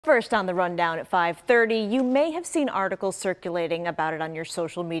First on the rundown at 5:30, you may have seen articles circulating about it on your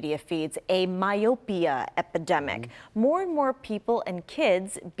social media feeds, a myopia epidemic. More and more people and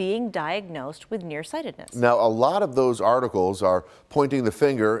kids being diagnosed with nearsightedness. Now, a lot of those articles are pointing the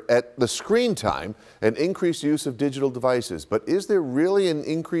finger at the screen time and increased use of digital devices. But is there really an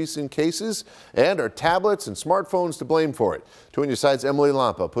increase in cases? And are tablets and smartphones to blame for it? 2 News Side's Emily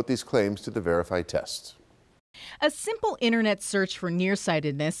Lampa put these claims to the verified tests. A simple internet search for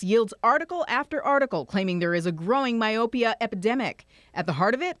nearsightedness yields article after article claiming there is a growing myopia epidemic. At the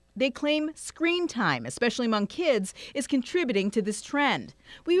heart of it, they claim screen time, especially among kids, is contributing to this trend.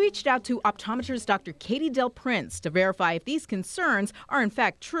 We reached out to optometrist Dr. Katie Del Prince to verify if these concerns are in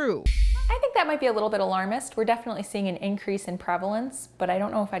fact true. I think that might be a little bit alarmist. We're definitely seeing an increase in prevalence, but I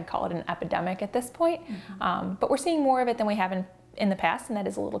don't know if I'd call it an epidemic at this point. But we're seeing more of it than we have in the past, and that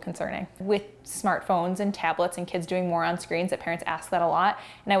is a little concerning. With smartphones and tablets and kids doing more on screens, that parents ask that a lot,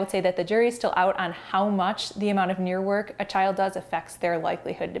 and I would say that the jury is still out on how much the amount of near work a child does affects their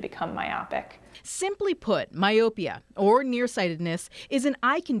likelihood to become myopic. Simply put, myopia, or nearsightedness, is an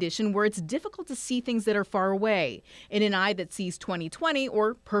eye condition where it's difficult to see things that are far away. In an eye that sees 20/20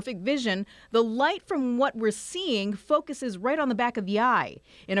 or perfect vision, the light from what we're seeing focuses right on the back of the eye.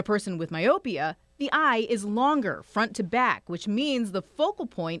 In a person with myopia, the eye is longer, front to back, which means the focal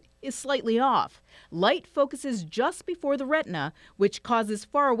point is slightly off. Light focuses just before the retina, which causes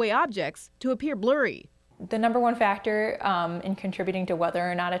faraway objects to appear blurry. The number one factor in contributing to whether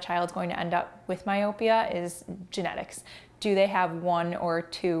or not a child's going to end up with myopia is genetics. Do they have 1 or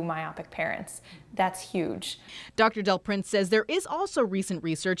 2 myopic parents? That's huge. Dr. Del Prince says there is also recent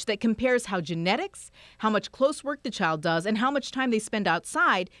research that compares how genetics, how much close work the child does, and how much time they spend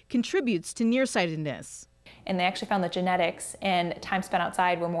outside contributes to nearsightedness. And they actually found that genetics and time spent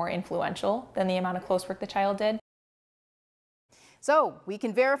outside were more influential than the amount of close work the child did. So we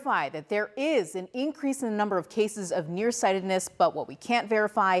can verify that there is an increase in the number of cases of nearsightedness, but what we can't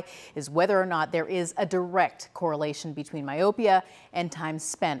verify is whether or not there is a direct correlation between myopia and time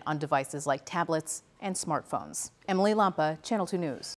spent on devices like tablets and smartphones. Emily Lampa, Channel 2 News.